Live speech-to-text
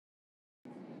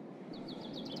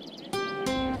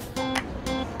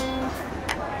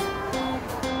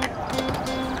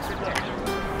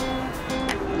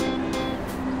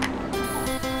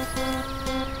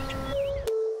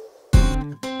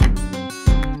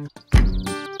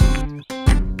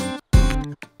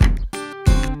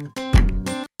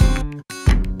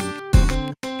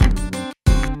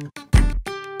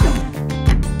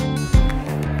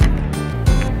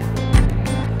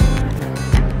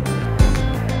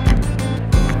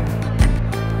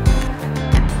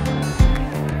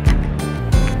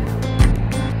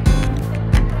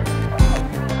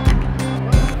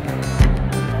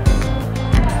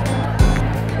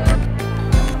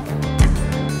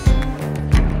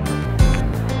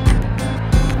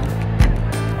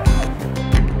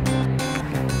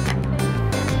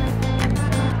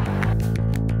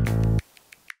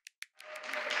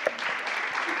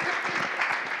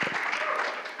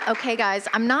Okay, guys,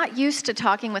 I'm not used to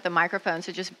talking with a microphone,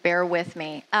 so just bear with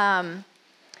me.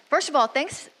 First of all,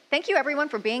 thank you everyone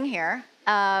for being here.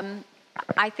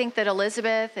 I think that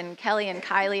Elizabeth and Kelly and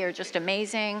Kylie are just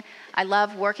amazing. I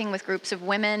love working with groups of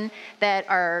women that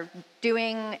are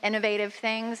doing innovative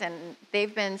things, and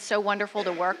they've been so wonderful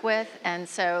to work with. And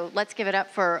so let's give it up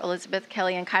for Elizabeth,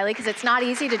 Kelly, and Kylie, because it's not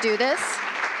easy to do this.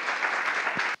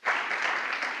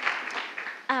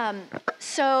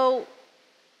 So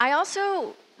I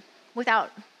also,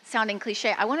 without sounding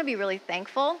cliche, I want to be really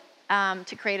thankful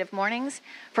to Creative Mornings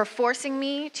for forcing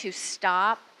me to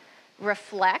stop,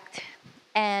 reflect,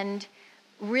 and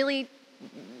really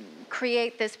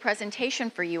create this presentation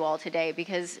for you all today,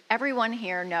 because everyone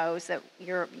here knows that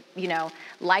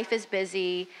life is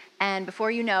busy, and before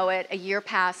you know it, a year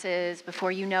passes,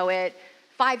 before you know it,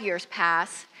 5 years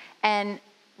pass, and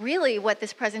really what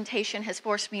this presentation has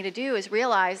forced me to do is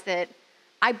realize that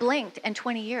I blinked and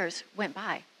 20 years went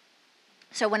by.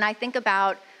 So when I think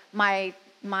about my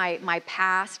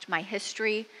past, my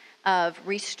history of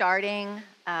restarting,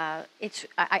 I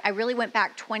really went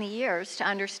back 20 years to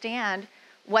understand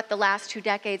what the last 2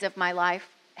 decades of my life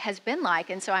has been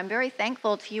like. And so I'm very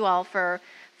thankful to you all for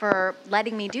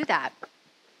letting me do that.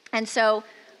 And so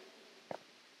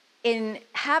in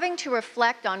having to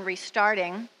reflect on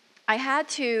restarting, I had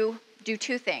to do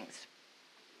 2 things.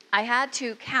 I had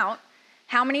to count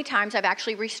how many times I've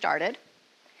actually restarted,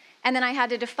 and then I had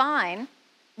to define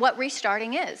what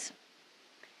restarting is.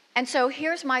 And so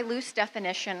here's my loose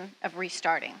definition of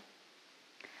restarting.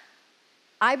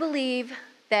 I believe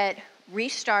that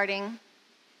restarting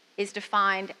is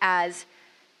defined as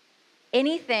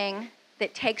anything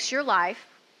that takes your life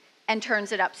and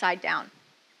turns it upside down.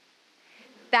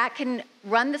 That can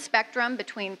run the spectrum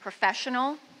between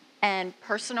professional and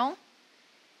personal.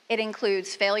 It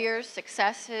includes failures,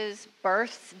 successes,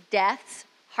 births, deaths,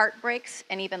 heartbreaks,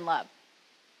 and even love.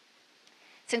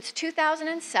 Since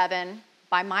 2007,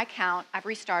 by my count, I've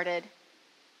restarted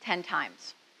 10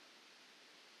 times.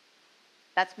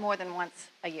 That's more than once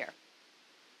a year.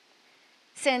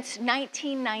 Since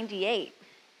 1998,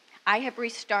 I have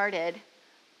restarted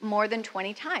more than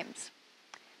 20 times.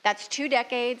 That's 2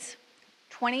 decades,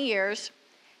 20 years,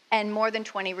 and more than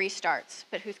 20 restarts.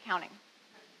 But who's counting,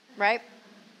 right?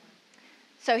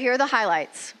 So here are the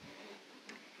highlights.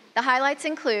 The highlights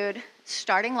include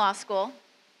starting law school,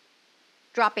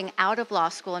 dropping out of law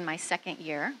school in my 2nd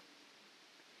year,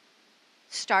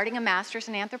 starting a master's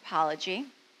in anthropology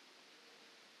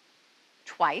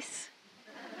twice,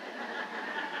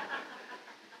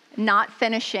 not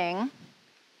finishing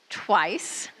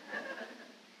twice,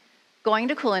 going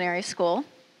to culinary school,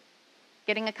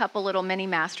 getting a couple little mini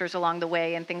masters along the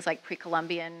way in things like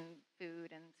pre-Columbian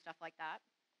food and stuff like that,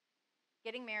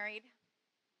 getting married,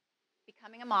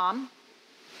 becoming a mom,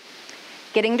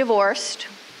 getting divorced,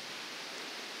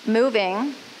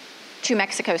 moving to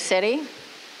Mexico City,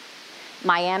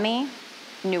 Miami,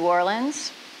 New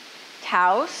Orleans,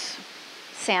 Taos,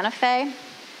 Santa Fe,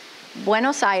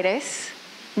 Buenos Aires,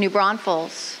 New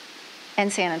Braunfels,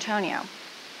 and San Antonio.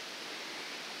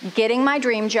 Getting my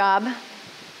dream job,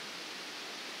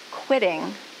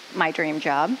 quitting my dream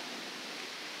job,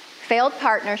 failed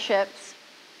partnerships,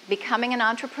 becoming an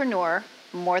entrepreneur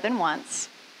more than once,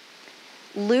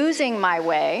 losing my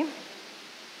way,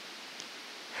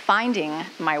 finding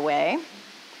my way,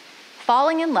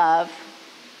 falling in love,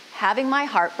 having my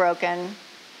heart broken,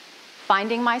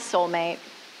 finding my soulmate,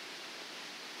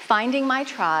 finding my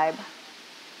tribe,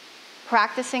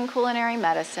 practicing culinary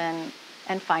medicine,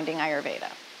 and finding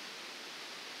Ayurveda.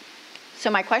 So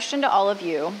my question to all of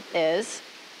you is,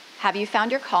 have you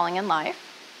found your calling in life?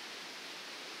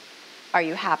 Are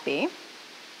you happy?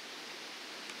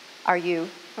 Are you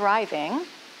thriving?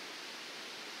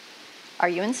 Are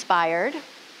you inspired?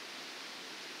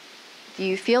 Do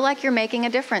you feel like you're making a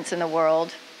difference in the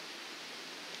world?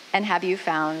 And have you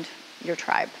found your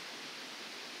tribe?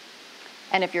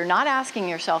 And if you're not asking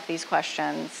yourself these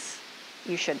questions,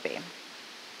 you should be.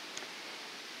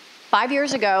 5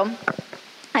 years ago,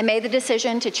 I made the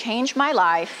decision to change my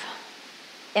life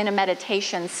in a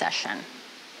meditation session.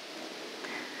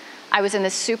 I was in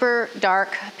this super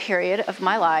dark period of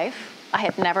my life. I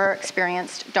had never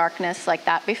experienced darkness like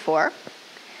that before.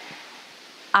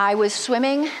 I was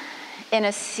swimming in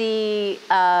a sea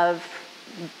of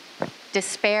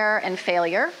despair and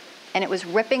failure, and it was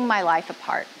ripping my life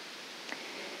apart.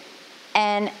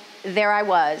 And there I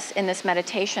was in this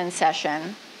meditation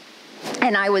session,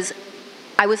 and I was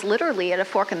literally at a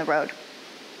fork in the road.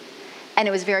 And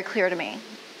it was very clear to me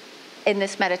in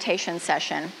this meditation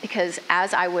session, because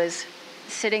as I was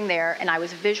sitting there and I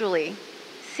was visually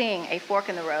seeing a fork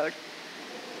in the road,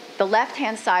 the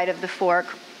left-hand side of the fork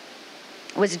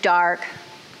was dark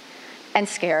and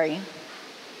scary.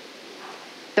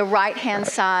 The right-hand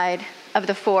side of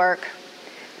the fork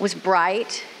was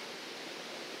bright,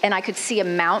 and I could see a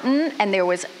mountain, and there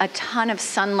was a ton of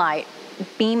sunlight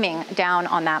beaming down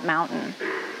on that mountain.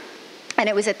 And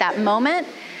it was at that moment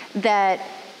that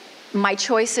my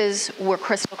choices were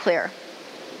crystal clear.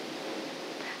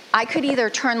 I could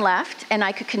either turn left and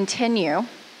I could continue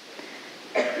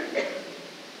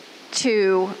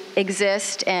to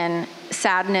exist in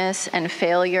sadness and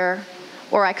failure,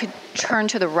 or I could turn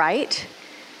to the right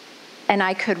and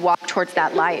I could walk towards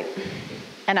that light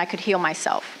and I could heal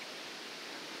myself.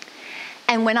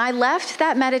 And when I left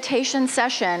that meditation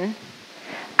session,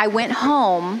 I went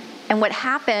home, and what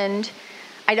happened,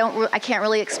 I can't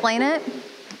really explain it,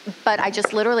 but I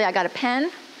got a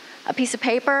pen, a piece of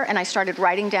paper, and I started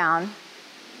writing down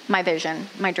my vision,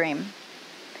 my dream.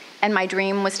 And my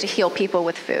dream was to heal people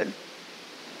with food.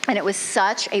 And it was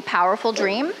such a powerful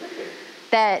dream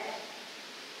that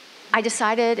I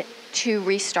decided to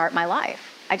restart my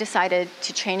life. I decided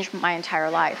to change my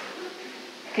entire life.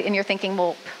 And you're thinking,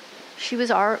 well,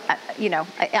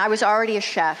 I was already a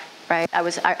chef, right? I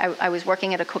was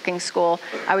working at a cooking school.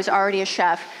 I was already a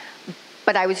chef,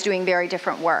 but I was doing very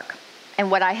different work.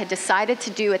 And what I had decided to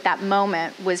do at that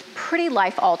moment was pretty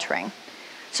life-altering.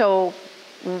 So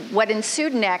what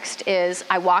ensued next is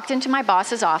I walked into my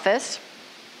boss's office.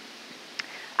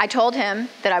 I told him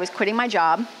that I was quitting my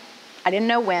job. I didn't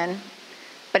know when,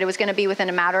 but it was going to be within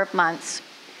a matter of months,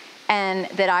 and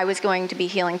that I was going to be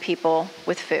healing people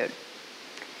with food.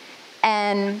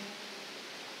 And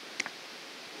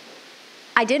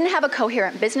I didn't have a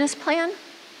coherent business plan.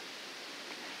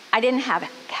 I didn't have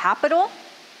capital,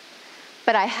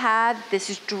 but I had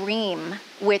this dream,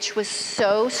 which was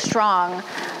so strong,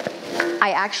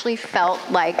 I actually felt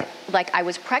like I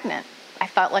was pregnant. I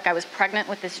felt like I was pregnant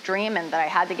with this dream and that I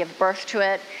had to give birth to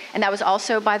it. And that was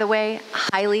also, by the way,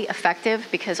 highly effective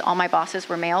because all my bosses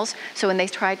were males. So when they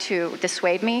tried to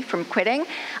dissuade me from quitting,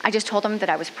 I just told them that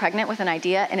I was pregnant with an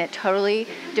idea, and it totally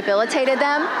debilitated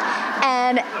them.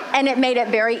 And it made it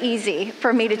very easy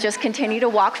for me to just continue to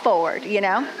walk forward, you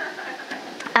know?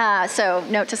 So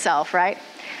note to self, right?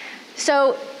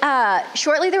 So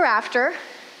shortly thereafter,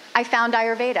 I found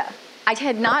Ayurveda. I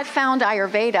had not found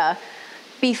Ayurveda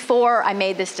before I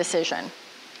made this decision.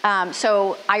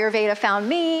 So Ayurveda found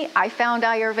me, I found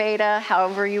Ayurveda,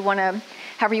 however you want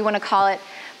to call it.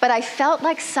 But I felt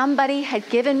like somebody had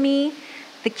given me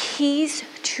the keys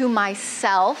to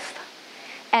myself,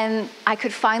 and I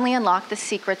could finally unlock the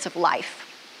secrets of life.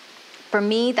 For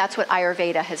me, that's what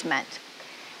Ayurveda has meant.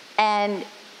 And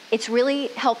it's really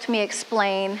helped me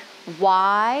explain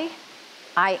why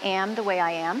I am the way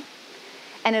I am.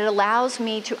 And it allows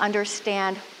me to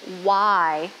understand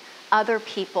why other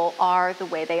people are the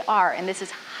way they are. And this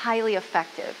is highly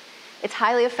effective. It's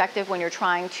highly effective when you're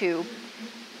trying to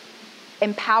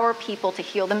empower people to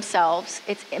heal themselves.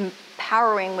 It's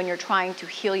empowering when you're trying to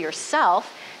heal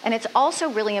yourself. And it's also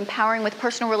really empowering with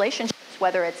personal relationships,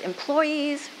 whether it's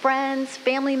employees, friends,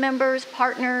 family members,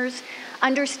 partners,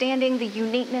 understanding the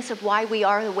uniqueness of why we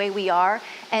are the way we are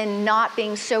and not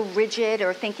being so rigid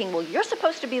or thinking, well, you're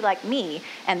supposed to be like me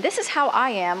and this is how I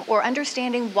am, or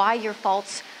understanding why your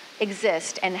faults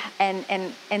exist. And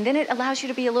then it allows you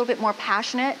to be a little bit more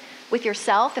passionate with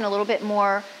yourself and a little bit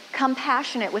more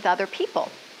compassionate with other people.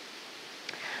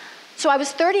 So I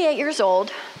was 38 years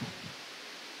old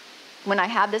when I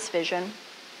had this vision.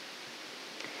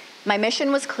 My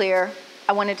mission was clear.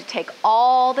 I wanted to take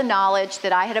all the knowledge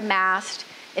that I had amassed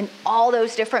in all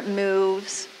those different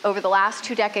moves over the last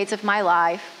 2 decades of my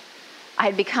life. I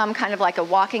had become kind of like a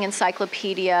walking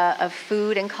encyclopedia of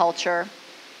food and culture.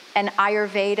 And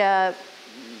Ayurveda,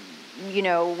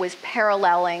 was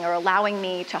paralleling or allowing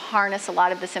me to harness a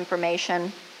lot of this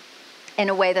information in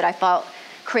a way that I felt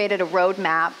created a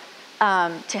roadmap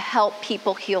to help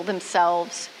people heal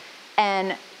themselves,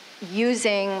 and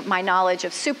using my knowledge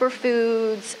of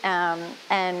superfoods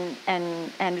and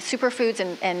superfoods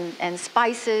and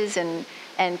spices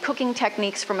and cooking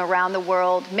techniques from around the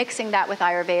world, mixing that with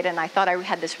Ayurveda, and I thought I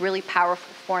had this really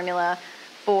powerful formula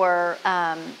for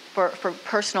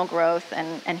personal growth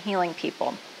and healing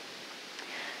people.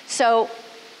 So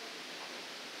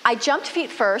I jumped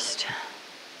feet first,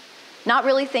 not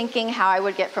really thinking how I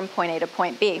would get from point A to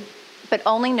point B, but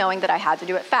only knowing that I had to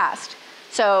do it fast.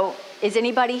 So is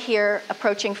anybody here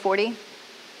approaching 40?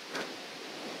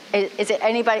 Is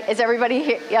everybody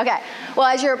here? Okay. Well,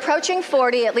 as you're approaching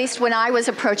 40, at least when I was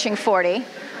approaching 40,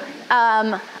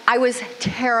 I was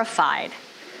terrified.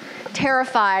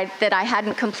 terrified that I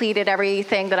hadn't completed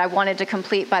everything that I wanted to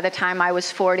complete by the time I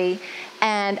was 40.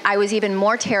 And I was even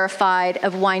more terrified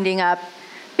of winding up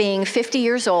being 50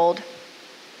 years old,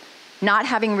 not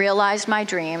having realized my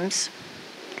dreams,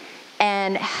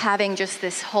 and having just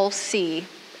this whole sea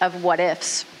of what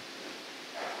ifs.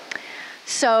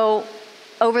 So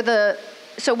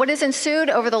what has ensued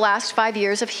over the last 5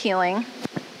 years of healing,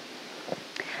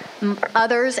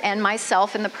 others and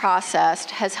myself in the process,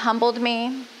 has humbled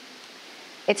me.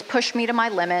 It's pushed me to my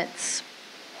limits,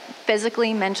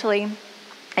 physically, mentally,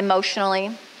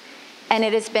 emotionally, and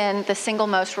it has been the single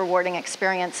most rewarding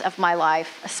experience of my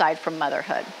life aside from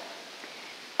motherhood.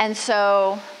 And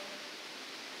so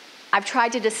I've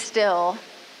tried to distill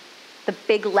the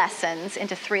big lessons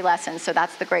into 3 lessons, so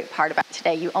that's the great part about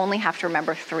today. You only have to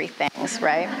remember 3 things,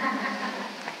 right?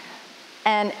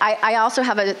 And I also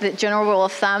have the general rule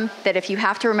of thumb that if you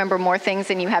have to remember more things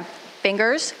than you have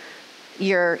fingers,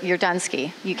 you're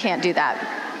done-ski. You can't do that.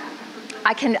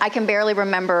 I can barely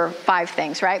remember 5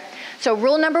 things, right? So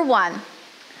rule number 1,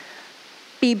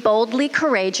 be boldly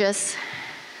courageous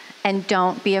and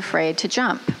don't be afraid to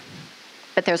jump.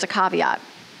 But there's a caveat.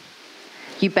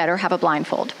 You better have a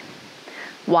blindfold.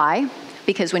 Why?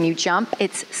 Because when you jump,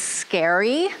 it's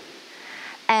scary,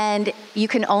 and you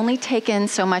can only take in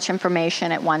so much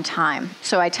information at one time.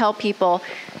 So I tell people,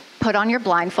 put on your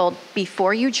blindfold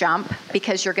before you jump,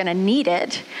 because you're gonna need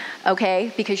it,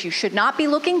 okay? Because you should not be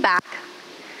looking back,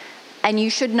 and you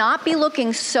should not be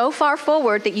looking so far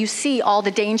forward that you see all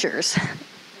the dangers.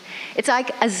 It's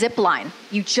like a zip line.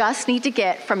 You just need to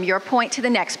get from your point to the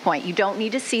next point. You don't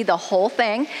need to see the whole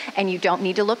thing, and you don't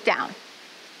need to look down.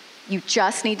 You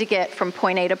just need to get from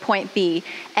point A to point B.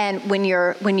 And when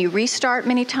you restart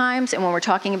many times, and when we're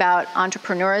talking about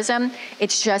entrepreneurism,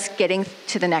 it's just getting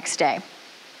to the next day,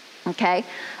 okay?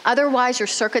 Otherwise, your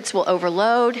circuits will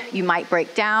overload, you might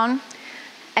break down.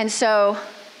 And so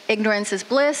ignorance is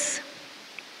bliss,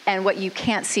 and what you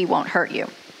can't see won't hurt you.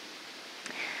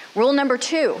 Rule number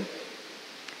 2,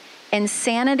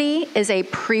 insanity is a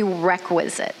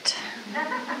prerequisite.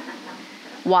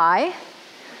 Why?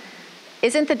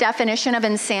 Isn't the definition of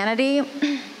insanity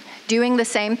doing the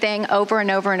same thing over and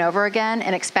over and over again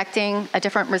and expecting a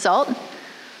different result?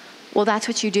 Well, that's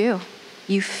what you do.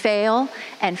 You fail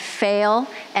and fail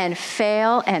and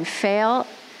fail and fail,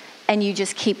 and you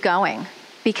just keep going.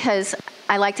 Because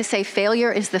I like to say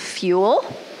failure is the fuel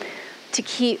to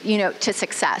keep, to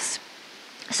success.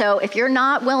 So if you're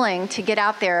not willing to get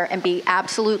out there and be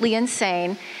absolutely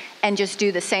insane and just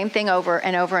do the same thing over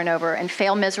and over and over and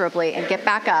fail miserably and get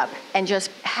back up and just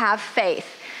have faith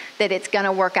that it's going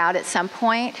to work out at some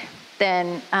point,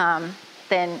 then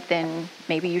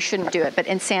maybe you shouldn't do it. But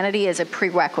insanity is a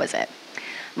prerequisite.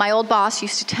 My old boss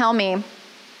used to tell me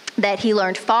that he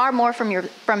learned far more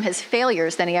from his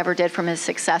failures than he ever did from his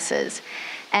successes.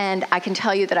 And I can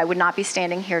tell you that I would not be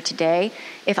standing here today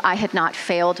if I had not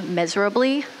failed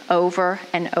miserably over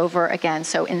and over again.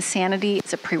 So insanity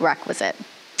is a prerequisite.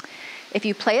 If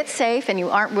you play it safe and you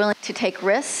aren't willing to take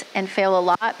risks and fail a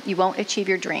lot, you won't achieve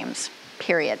your dreams,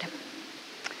 period.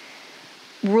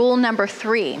 Rule number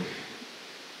 3,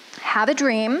 have a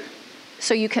dream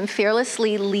so you can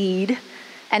fearlessly lead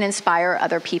and inspire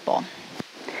other people.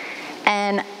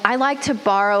 And I like to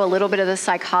borrow a little bit of the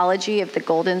psychology of the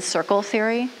golden circle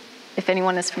theory, if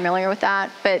anyone is familiar with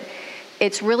that. But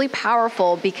it's really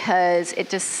powerful because it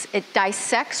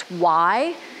dissects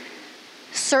why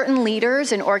certain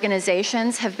leaders and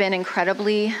organizations have been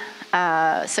incredibly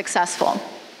successful.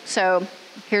 So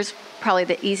here's probably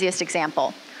the easiest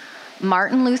example.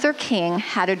 Martin Luther King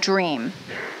had a dream.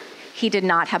 He did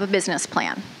not have a business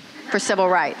plan for civil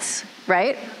rights,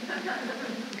 right?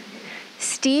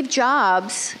 Steve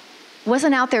Jobs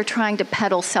wasn't out there trying to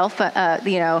peddle cell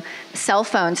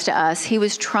phones to us. He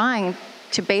was trying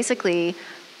to basically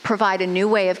provide a new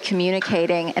way of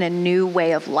communicating and a new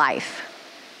way of life.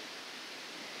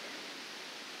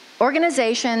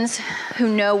 Organizations who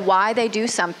know why they do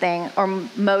something are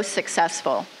most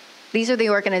successful. These are the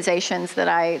organizations that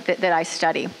I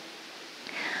study.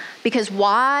 Because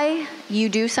why you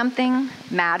do something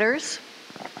matters.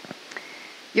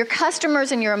 Your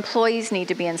customers and your employees need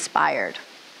to be inspired.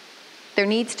 There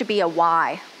needs to be a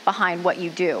why behind what you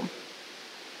do.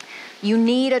 You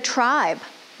need a tribe.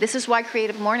 This is why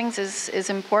Creative Mornings is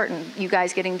important. You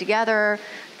guys getting together,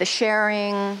 the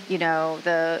sharing,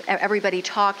 everybody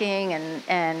talking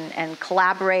and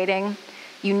collaborating.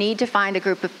 You need to find a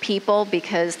group of people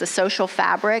because the social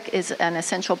fabric is an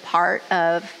essential part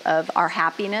of our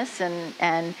happiness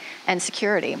and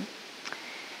security.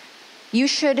 You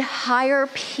should hire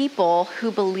people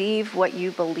who believe what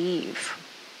you believe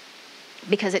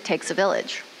because it takes a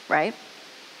village, right?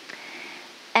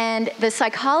 And the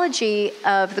psychology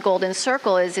of the golden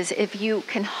circle is if you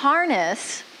can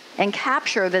harness and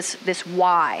capture this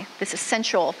why, this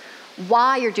essential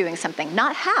why you're doing something,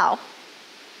 not how,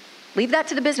 leave that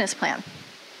to the business plan,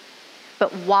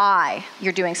 but why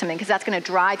you're doing something, because that's going to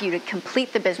drive you to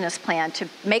complete the business plan, to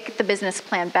make the business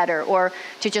plan better, or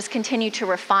to just continue to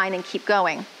refine and keep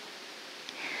going.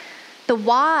 The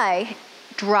why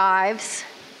drives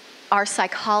our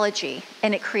psychology,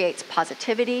 and it creates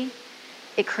positivity,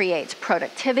 it creates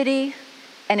productivity,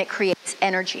 and it creates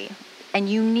energy. And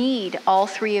you need all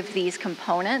three of these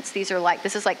components. This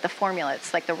is like the formula.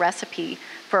 It's like the recipe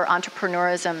for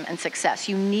entrepreneurism and success.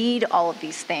 You need all of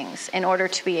these things in order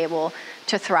to be able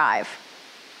to thrive.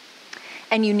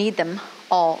 And you need them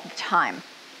all the time.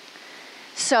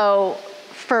 So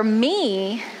for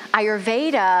me,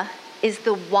 Ayurveda is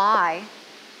the why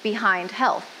behind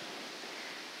health.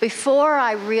 Before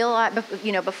I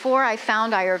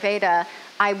found Ayurveda,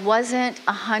 I wasn't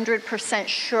 100%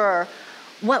 sure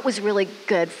what was really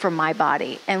good for my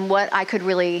body and what I could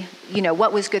really,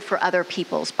 what was good for other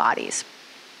people's bodies.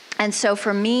 And so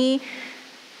for me,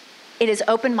 it has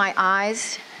opened my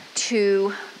eyes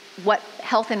to what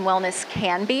health and wellness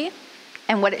can be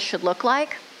and what it should look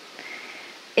like.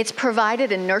 It's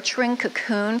provided a nurturing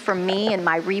cocoon for me in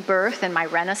my rebirth and my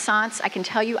renaissance. I can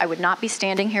tell you I would not be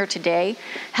standing here today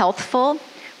healthful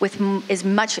with as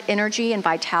much energy and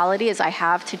vitality as I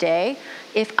have today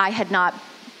if I had not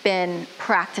been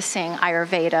practicing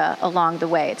Ayurveda along the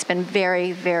way. It's been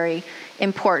very, very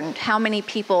important. How many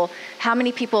people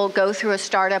go through a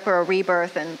startup or a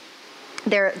rebirth and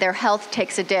their health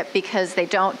takes a dip because they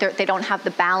don't have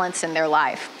the balance in their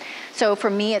life. So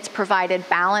for me, it's provided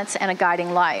balance and a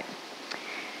guiding light.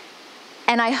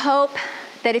 And I hope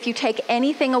that if you take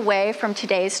anything away from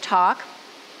today's talk,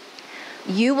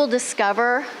 you will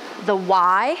discover the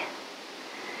why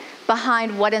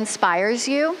behind what inspires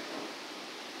you,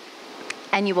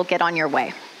 and you will get on your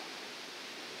way.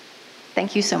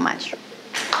 Thank you so much.